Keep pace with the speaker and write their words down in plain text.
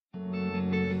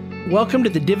Welcome to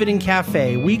the Dividend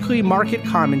Cafe, weekly market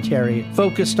commentary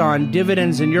focused on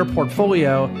dividends in your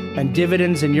portfolio and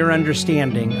dividends in your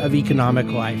understanding of economic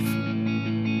life.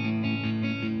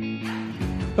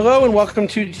 Hello and welcome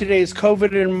to today's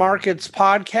COVID and Markets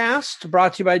podcast,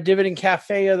 brought to you by Dividend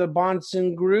Cafe of the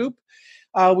Bahnsen Group.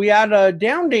 We had a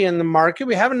down day in the market.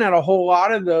 We haven't had a whole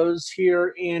lot of those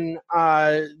here in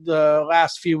the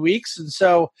last few weeks. And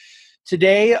so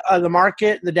today,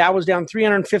 the Dow was down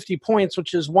 350 points,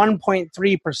 which is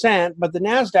 1.3%, but the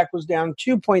NASDAQ was down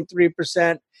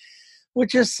 2.3%,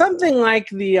 which is something like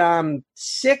the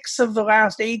 6 of the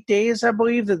last 8 days, I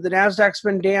believe, that the NASDAQ's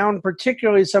been down,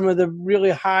 particularly some of the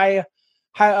really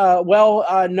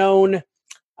well-known,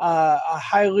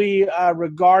 highly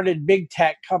regarded big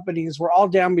tech companies were all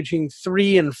down between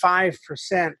 3 and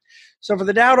 5%. So for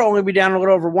the Dow to only be down a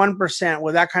little over 1%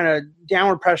 with that kind of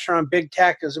downward pressure on big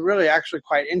tech is really actually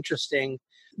quite interesting.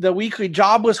 The weekly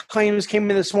jobless claims came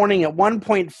in this morning at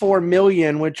 1.4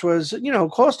 million, which was,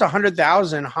 close to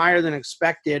 100,000 higher than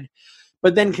expected.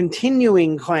 But then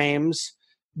continuing claims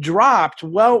dropped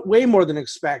way more than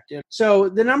expected. So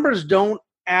the numbers don't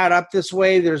add up this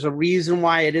way. There's a reason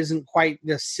why it isn't quite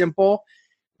this simple.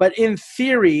 But in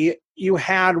theory, you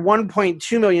had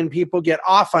 1.2 million people get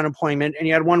off unemployment and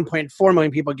you had 1.4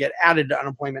 million people get added to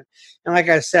unemployment. And like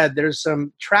I said, there's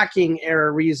some tracking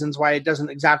error reasons why it doesn't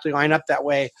exactly line up that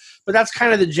way. But that's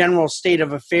kind of the general state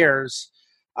of affairs.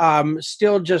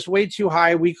 Still just way too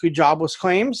high weekly jobless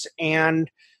claims and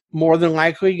more than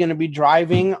likely going to be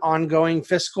driving ongoing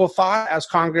fiscal thought as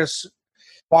Congress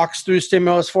walks through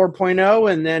Stimulus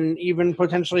 4.0 and then even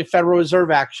potentially Federal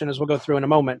Reserve action, as we'll go through in a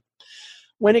moment.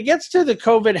 When it gets to the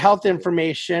COVID health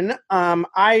information,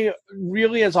 I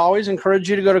really, as always, encourage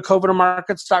you to go to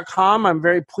covidarmarkets.com. I'm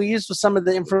very pleased with some of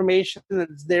the information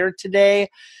that's there today.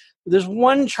 There's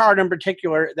one chart in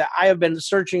particular that I have been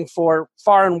searching for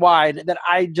far and wide that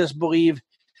I just believe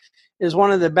is one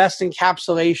of the best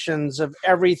encapsulations of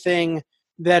everything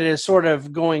that is sort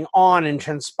of going on and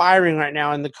transpiring right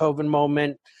now in the COVID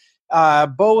moment.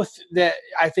 Both that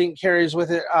I think carries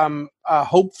with it a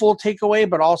hopeful takeaway,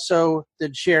 but also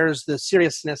that shares the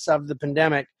seriousness of the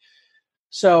pandemic.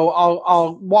 So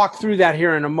I'll walk through that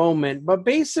here in a moment. But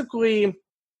basically,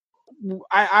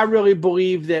 I really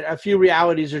believe that a few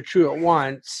realities are true at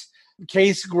once.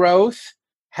 Case growth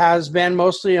has been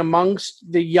mostly amongst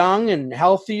the young and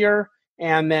healthier,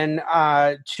 and then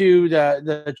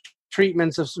the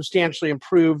treatments have substantially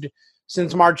improved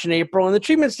since March and April. And the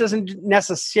treatments doesn't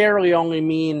necessarily only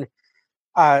mean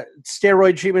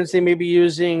steroid treatments they may be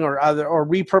using or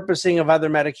repurposing of other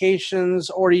medications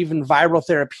or even viral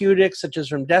therapeutics such as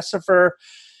remdesivir.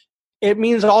 It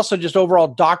means also just overall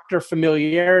doctor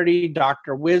familiarity,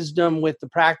 doctor wisdom with the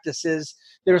practices.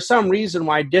 There's some reason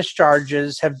why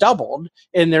discharges have doubled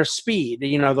in their speed.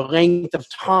 The length of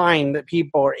time that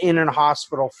people are in a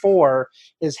hospital for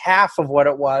is half of what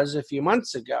it was a few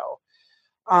months ago.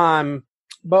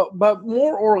 But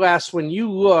more or less, when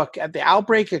you look at the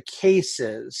outbreak of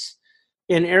cases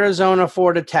in Arizona,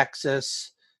 Florida,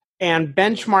 Texas, and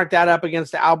benchmark that up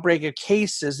against the outbreak of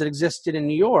cases that existed in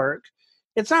New York,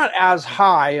 it's not as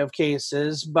high of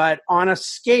cases, but on a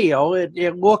scale,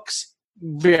 it looks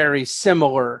very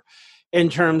similar in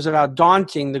terms of how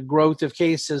daunting the growth of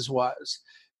cases was.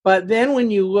 But then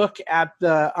when you look at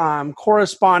the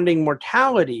corresponding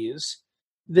mortalities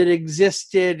that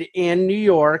existed in New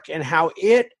York and how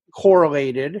it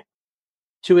correlated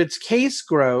to its case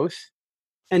growth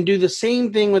and do the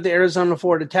same thing with Arizona,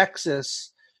 Florida,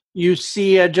 Texas, you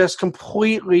see a just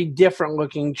completely different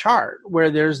looking chart where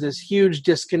there's this huge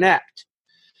disconnect.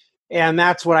 And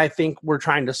that's what I think we're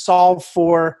trying to solve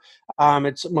for.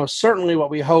 It's most certainly what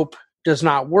we hope does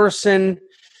not worsen.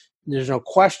 There's no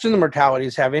question the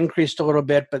mortalities have increased a little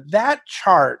bit, but that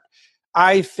chart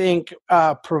I think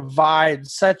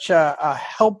provides such a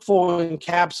helpful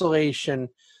encapsulation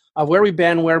of where we've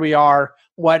been, where we are,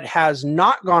 what has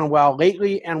not gone well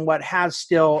lately, and what has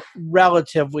still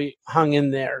relatively hung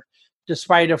in there,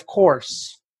 despite, of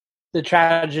course, the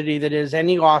tragedy that is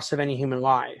any loss of any human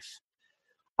life.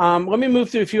 Let me move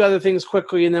through a few other things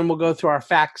quickly, and then we'll go through our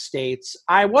fact states.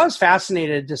 I was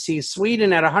fascinated to see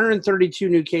Sweden at 132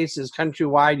 new cases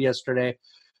countrywide yesterday,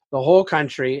 the whole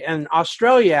country, and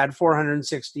Australia had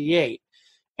 468.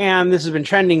 And this has been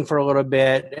trending for a little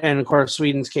bit. And of course,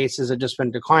 Sweden's cases have just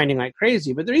been declining like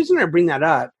crazy. But the reason I bring that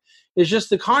up is just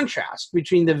the contrast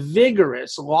between the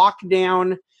vigorous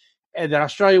lockdown that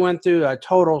Australia went through, a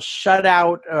total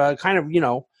shutout,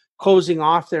 closing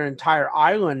off their entire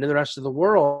island to the rest of the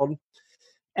world.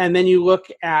 And then you look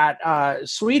at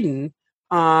Sweden,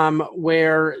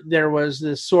 where there was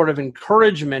this sort of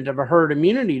encouragement of a herd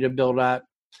immunity to build up.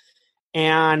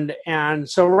 And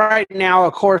so right now,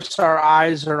 of course, our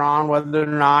eyes are on whether or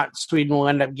not Sweden will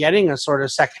end up getting a sort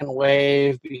of second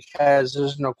wave, because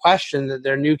there's no question that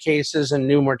their new cases and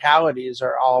new mortalities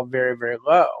are all very, very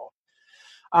low.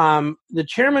 The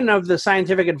chairman of the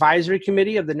Scientific Advisory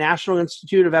Committee of the National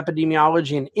Institute of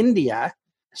Epidemiology in India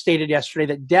stated yesterday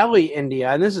that Delhi, India,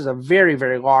 and this is a very,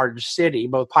 very large city,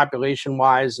 both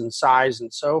population-wise and size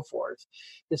and so forth,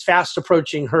 is fast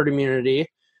approaching herd immunity.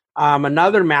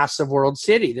 Another massive world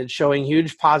city that's showing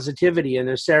huge positivity in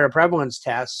their seroprevalence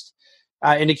test,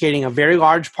 indicating a very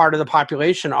large part of the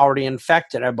population already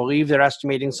infected. I believe they're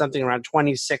estimating something around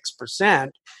 26%.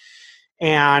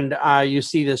 And you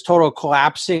see this total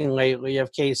collapsing lately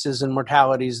of cases and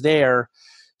mortalities there.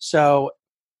 So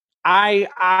I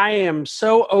am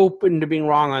so open to being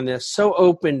wrong on this, so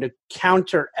open to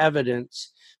counter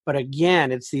evidence. But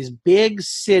again, it's these big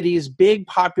cities, big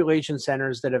population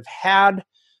centers that have had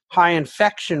high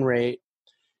infection rate.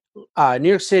 New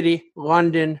York City,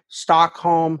 London,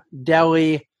 Stockholm,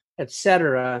 Delhi,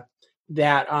 etc.,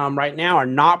 that right now are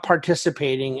not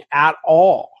participating at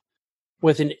all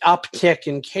with an uptick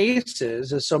in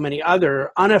cases, as so many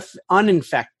other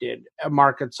uninfected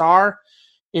markets are,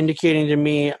 indicating to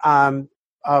me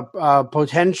a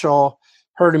potential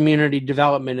herd immunity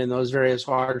development in those various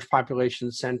large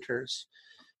population centers.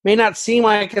 May not seem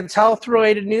like it's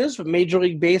health-related news, but Major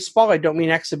League Baseball, I don't mean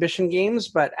exhibition games,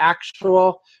 but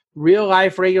actual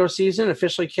real-life regular season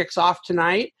officially kicks off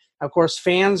tonight. Of course,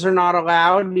 fans are not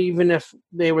allowed, even if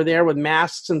they were there with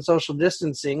masks and social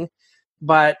distancing,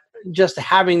 but just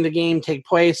having the game take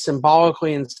place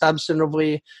symbolically and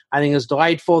substantively, I think, is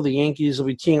delightful. The Yankees will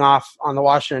be teeing off on the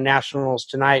Washington Nationals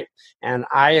tonight, and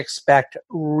I expect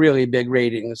really big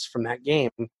ratings from that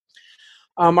game.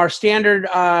 Our standard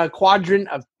quadrant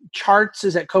of charts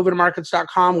is at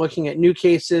covidmarkets.com, looking at new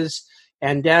cases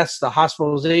and deaths, the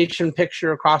hospitalization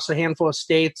picture across a handful of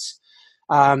states,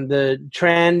 the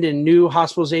trend in new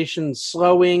hospitalizations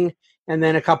slowing, and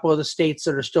then a couple of the states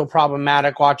that are still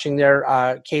problematic, watching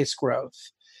their case growth.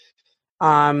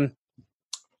 And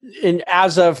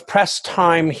as of press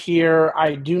time here,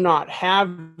 I do not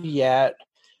have yet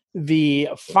the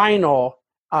final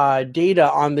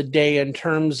data on the day in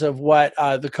terms of what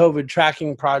the COVID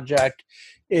tracking project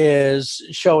is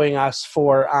showing us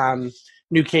for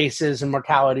new cases and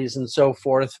mortalities and so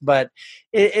forth. But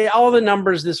all the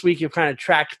numbers this week have kind of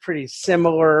tracked pretty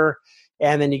similar.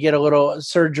 And then you get a little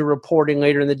surge of reporting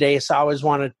later in the day. So I always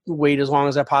want to wait as long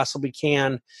as I possibly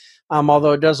can.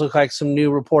 Although it does look like some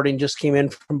new reporting just came in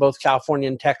from both California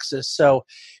and Texas. So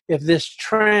if this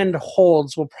trend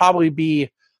holds, we'll probably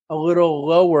be a little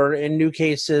lower in new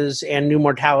cases and new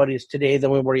mortalities today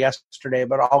than we were yesterday.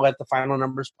 But I'll let the final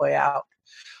numbers play out.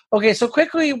 Okay, so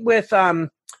quickly with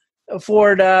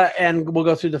Florida, and we'll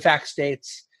go through the fact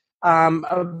states.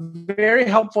 A very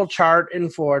helpful chart in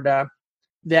Florida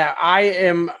that I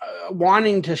am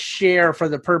wanting to share for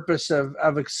the purpose of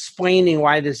explaining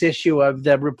why this issue of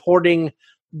the reporting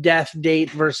death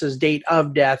date versus date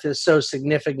of death is so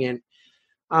significant.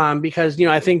 Because,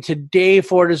 I think today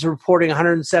Florida is reporting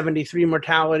 173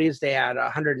 mortalities. They had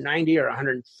 190 or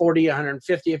 140,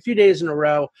 150, a few days in a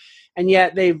row. And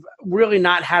yet they've really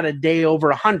not had a day over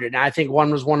 100. Now, I think one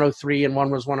was 103 and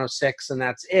one was 106, and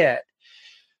that's it.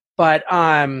 But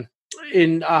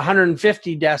in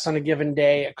 150 deaths on a given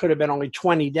day, it could have been only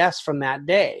 20 deaths from that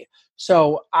day.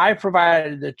 So I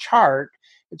provided the chart.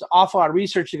 It's an awful lot of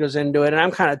research that goes into it, and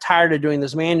I'm kind of tired of doing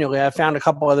this manually. I found a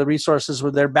couple other resources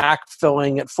where they're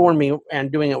backfilling it for me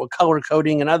and doing it with color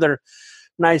coding and other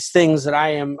nice things that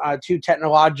I am too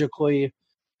technologically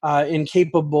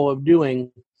incapable of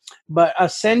doing. But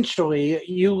essentially,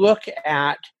 you look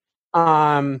at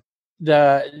the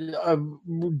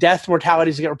death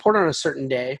mortalities that get reported on a certain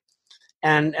day,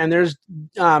 and there's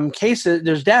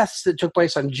there's deaths that took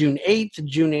place on June 8th,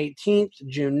 June 18th,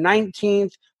 June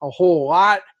 19th, a whole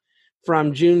lot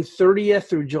from June 30th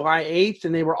through July 8th,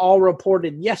 and they were all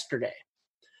reported yesterday.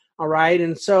 All right,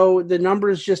 and so the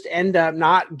numbers just end up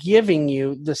not giving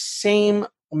you the same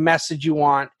message you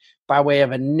want by way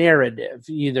of a narrative,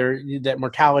 either that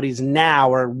mortalities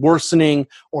now are worsening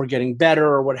or getting better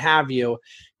or what have you.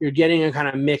 You're getting a kind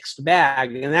of mixed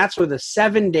bag. And that's where the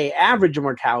 7-day average of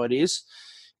mortalities,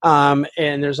 and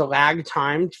there's a lag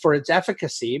time for its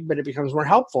efficacy, but it becomes more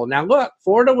helpful. Now, look,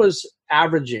 Florida was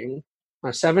averaging a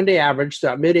 7-day average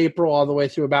throughout mid-April all the way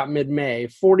through about mid-May,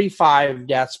 45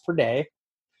 deaths per day,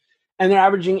 and they're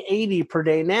averaging 80 per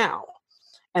day now.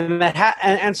 And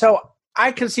and so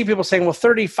I can see people saying, well,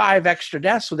 35 extra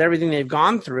deaths with everything they've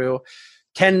gone through,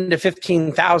 10 to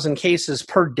 15,000 cases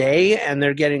per day, and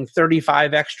they're getting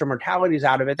 35 extra mortalities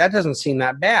out of it. That doesn't seem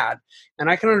that bad. And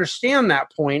I can understand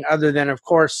that point, other than, of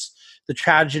course, the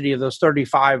tragedy of those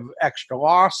 35 extra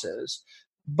losses.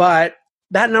 But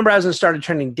that number hasn't started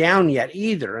trending down yet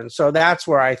either. And so that's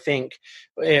where I think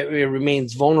it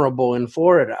remains vulnerable in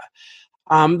Florida.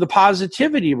 The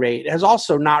positivity rate has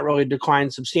also not really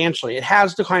declined substantially. It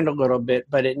has declined a little bit,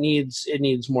 but it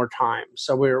needs more time.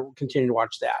 So we're continuing to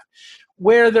watch that.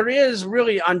 Where there is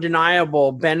really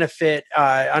undeniable benefit,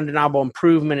 undeniable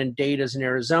improvement in data is in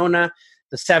Arizona.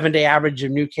 The 7-day average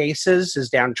of new cases is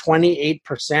down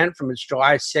 28% from its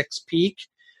July 6th peak.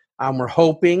 We're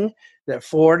hoping that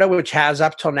Florida, which has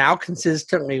up till now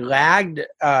consistently lagged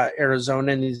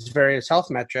Arizona in these various health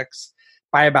metrics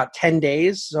by about 10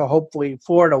 days. So hopefully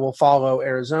Florida will follow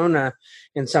Arizona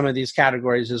in some of these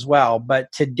categories as well.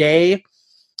 But today,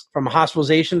 from a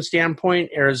hospitalization standpoint,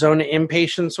 Arizona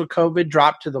inpatients with COVID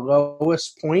dropped to the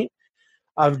lowest point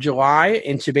of July.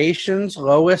 Intubations,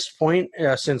 lowest point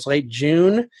since late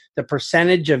June. The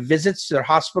percentage of visits to their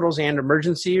hospitals and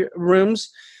emergency rooms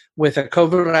with a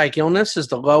COVID-like illness is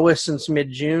the lowest since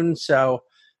mid-June. So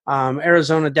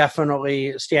Arizona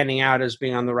definitely standing out as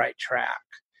being on the right track.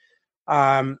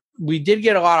 We did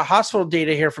get a lot of hospital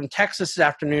data here from Texas this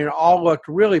afternoon. All looked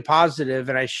really positive,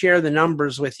 and I share the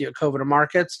numbers with you at COVID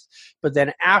Markets. But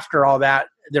then after all that,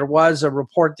 there was a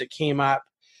report that came up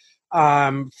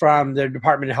from the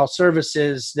Department of Health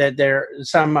Services that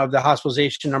some of the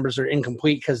hospitalization numbers are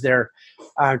incomplete because they're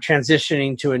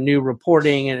transitioning to a new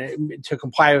reporting and to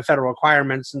comply with federal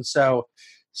requirements. And so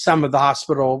some of the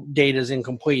hospital data is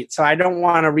incomplete. So I don't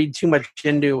want to read too much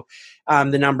into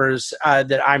the numbers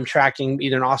that I'm tracking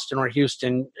either in Austin or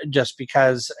Houston, just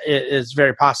because it is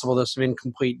very possible there's some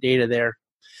incomplete data there.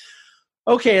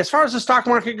 Okay, as far as the stock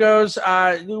market goes,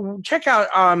 check out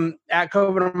at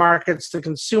COVID Markets, the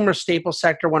consumer staple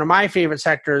sector, one of my favorite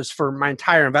sectors for my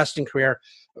entire investing career.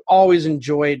 Always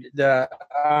enjoyed a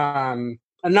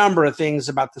number of things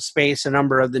about the space. A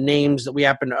number of the names that we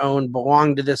happen to own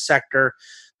belong to this sector.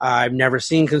 I've never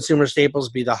seen consumer staples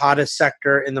be the hottest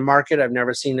sector in the market. I've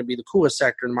never seen it be the coolest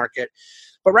sector in the market.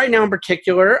 But right now in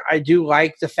particular, I do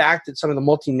like the fact that some of the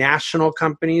multinational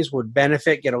companies would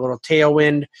benefit, get a little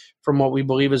tailwind from what we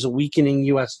believe is a weakening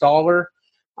U.S. dollar.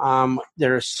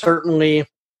 There certainly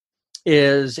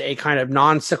is a kind of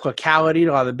non-cyclicality to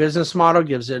a lot of the business model,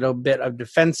 gives it a bit of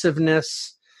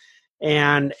defensiveness.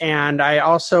 And I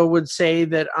also would say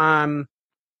that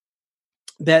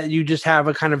that you just have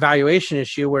a kind of valuation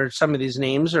issue where some of these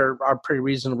names are pretty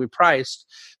reasonably priced.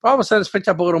 But all of a sudden, it's picked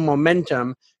up a little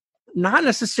momentum, not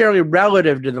necessarily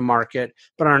relative to the market,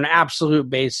 but on an absolute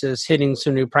basis, hitting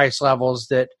some new price levels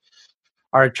that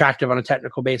are attractive on a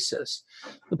technical basis.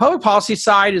 The public policy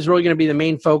side is really going to be the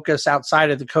main focus outside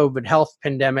of the COVID health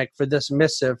pandemic for this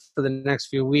missive for the next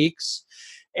few weeks.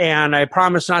 And I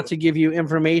promise not to give you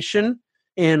information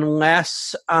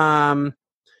unless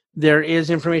there is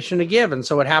information to give. And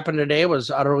so what happened today was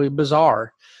utterly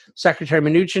bizarre. Secretary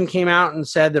Mnuchin came out and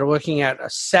said they're looking at a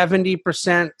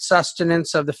 70%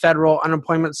 sustenance of the federal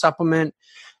unemployment supplement.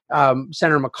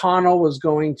 Senator McConnell was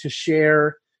going to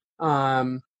share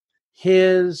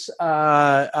his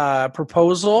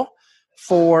proposal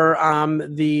for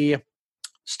the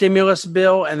stimulus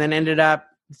bill, and then ended up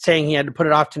saying he had to put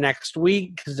it off to next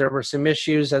week because there were some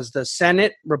issues as the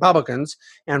Senate Republicans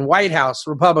and White House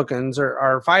Republicans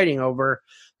are fighting over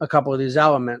a couple of these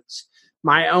elements.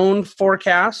 My own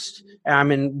forecast,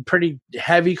 I'm in pretty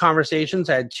heavy conversations.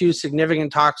 I had 2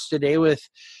 significant talks today with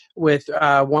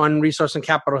one resource in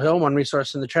Capitol Hill, one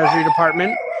resource in the Treasury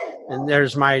Department. And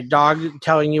there's my dog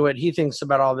telling you what he thinks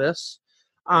about all this.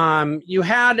 You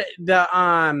had the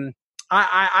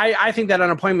I think that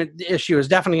unemployment issue is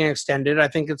definitely going to extend it. I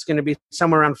think it's going to be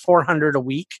somewhere around 400 a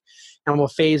week and will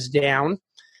phase down.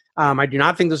 I do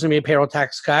not think there's going to be a payroll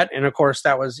tax cut. And of course,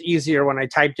 that was easier when I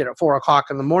typed it at 4:00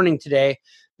 in the morning today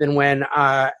than when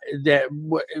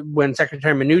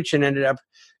Secretary Mnuchin ended up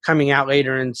coming out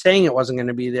later and saying it wasn't going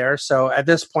to be there. So at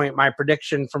this point, my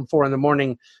prediction from 4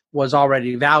 a.m. was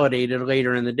already validated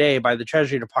later in the day by the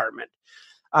Treasury Department.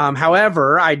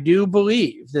 However, I do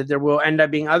believe that there will end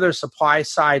up being other supply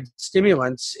side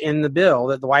stimulants in the bill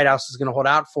that the White House is going to hold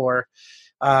out for,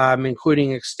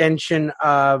 including extension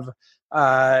of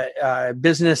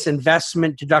business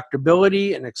investment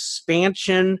deductibility and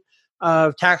expansion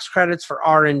of tax credits for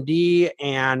R&D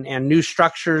and new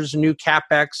structures, new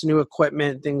CapEx, new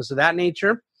equipment, things of that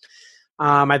nature.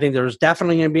 I think there's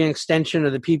definitely going to be an extension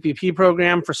of the PPP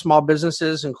program for small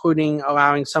businesses, including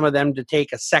allowing some of them to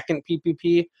take a second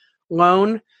PPP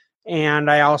loan.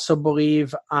 And I also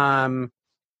believe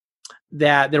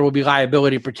that there will be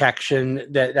liability protection.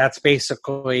 That's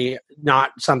basically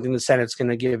not something the Senate's going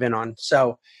to give in on.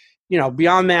 So,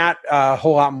 beyond that, a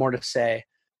whole lot more to say.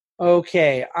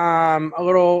 Okay, a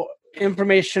little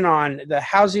information on the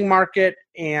housing market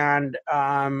and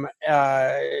the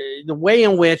way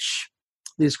in which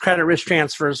these credit risk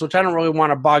transfers, which I don't really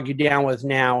want to bog you down with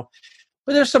now,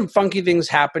 but there's some funky things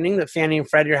happening that Fannie and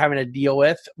Freddie are having to deal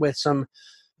with some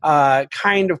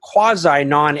kind of quasi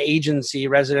non-agency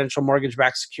residential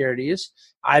mortgage-backed securities.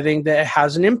 I think that it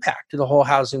has an impact to the whole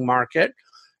housing market.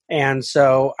 And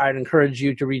so I'd encourage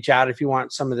you to reach out if you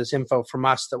want some of this info from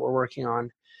us that we're working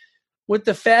on. With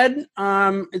the Fed,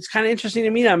 it's kind of interesting to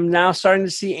me. I'm now starting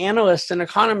to see analysts and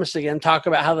economists again talk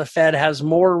about how the Fed has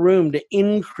more room to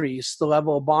increase the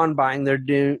level of bond buying they're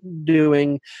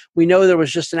doing. We know there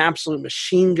was just an absolute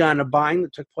machine gun of buying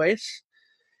that took place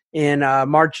in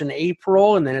March and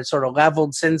April, and then it sort of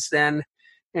leveled since then.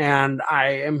 And I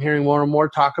am hearing more and more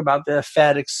talk about the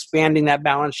Fed expanding that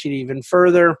balance sheet even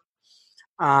further,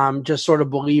 just sort of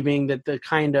believing that the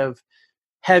kind of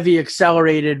heavy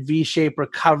accelerated V-shaped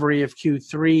recovery of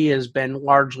Q3 has been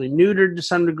largely neutered to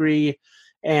some degree,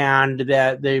 and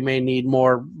that they may need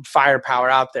more firepower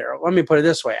out there. Let me put it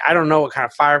this way. I don't know what kind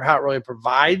of firepower it really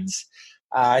provides.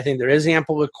 I think there is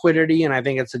ample liquidity, and I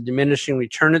think it's a diminishing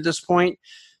return at this point.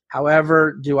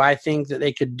 However, do I think that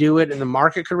they could do it and the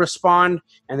market could respond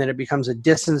and then it becomes a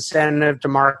disincentive to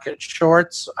market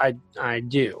shorts? I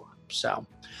do. So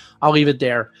I'll leave it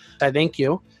there. I thank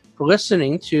you for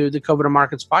listening to the COVID and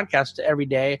Markets podcast every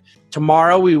day.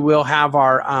 Tomorrow we will have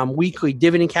our weekly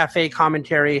Dividend Cafe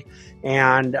commentary,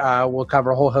 and we'll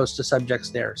cover a whole host of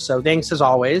subjects there. So thanks as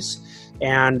always,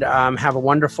 and have a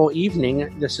wonderful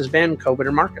evening. This has been COVID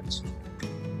and Markets.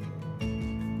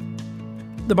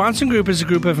 The Bahnsen Group is a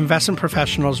group of investment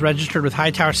professionals registered with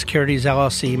Hightower Securities,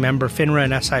 LLC, member FINRA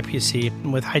and SIPC,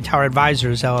 and with Hightower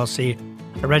Advisors, LLC,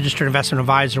 a registered investment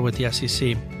advisor with the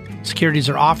SEC. Securities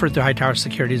are offered through Hightower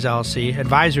Securities, LLC.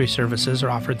 Advisory services are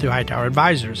offered through Hightower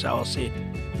Advisors, LLC.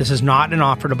 This is not an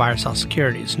offer to buy or sell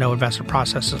securities. No investment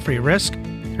process is free risk.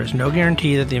 There is no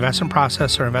guarantee that the investment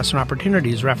process or investment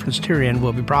opportunities referenced herein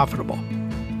will be profitable.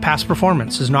 Past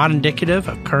performance is not indicative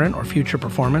of current or future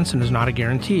performance and is not a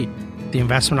guarantee. The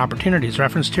investment opportunities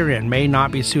referenced herein may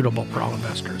not be suitable for all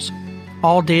investors.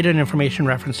 All data and information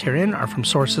referenced herein are from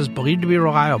sources believed to be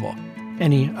reliable.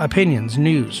 Any opinions,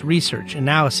 news, research,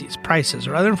 analyses, prices,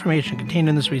 or other information contained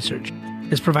in this research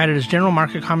is provided as general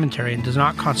market commentary and does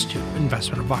not constitute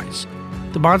investment advice.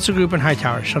 The Bahnsen Group and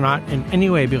Hightower shall not in any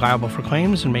way be liable for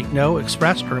claims and make no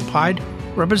expressed or implied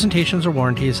representations or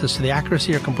warranties as to the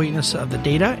accuracy or completeness of the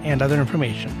data and other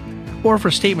information, or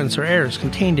for statements or errors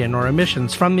contained in or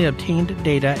omissions from the obtained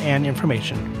data and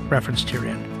information referenced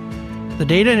herein. The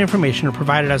data and information are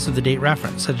provided as of the date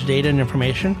referenced. Such data and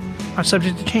information are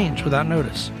subject to change without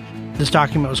notice. This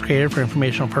document was created for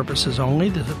informational purposes only.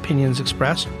 The opinions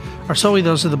expressed are solely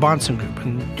those of the Bahnsen Group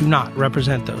and do not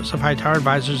represent those of Hightower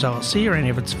Advisors, LLC, or any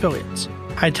of its affiliates.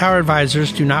 Hightower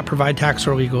Advisors do not provide tax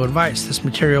or legal advice. This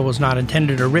material was not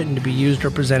intended or written to be used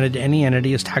or presented to any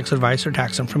entity as tax advice or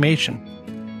tax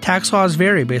information. Tax laws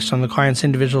vary based on the client's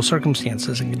individual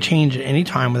circumstances and can change at any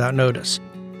time without notice.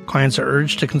 Clients are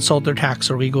urged to consult their tax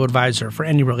or legal advisor for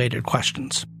any related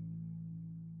questions.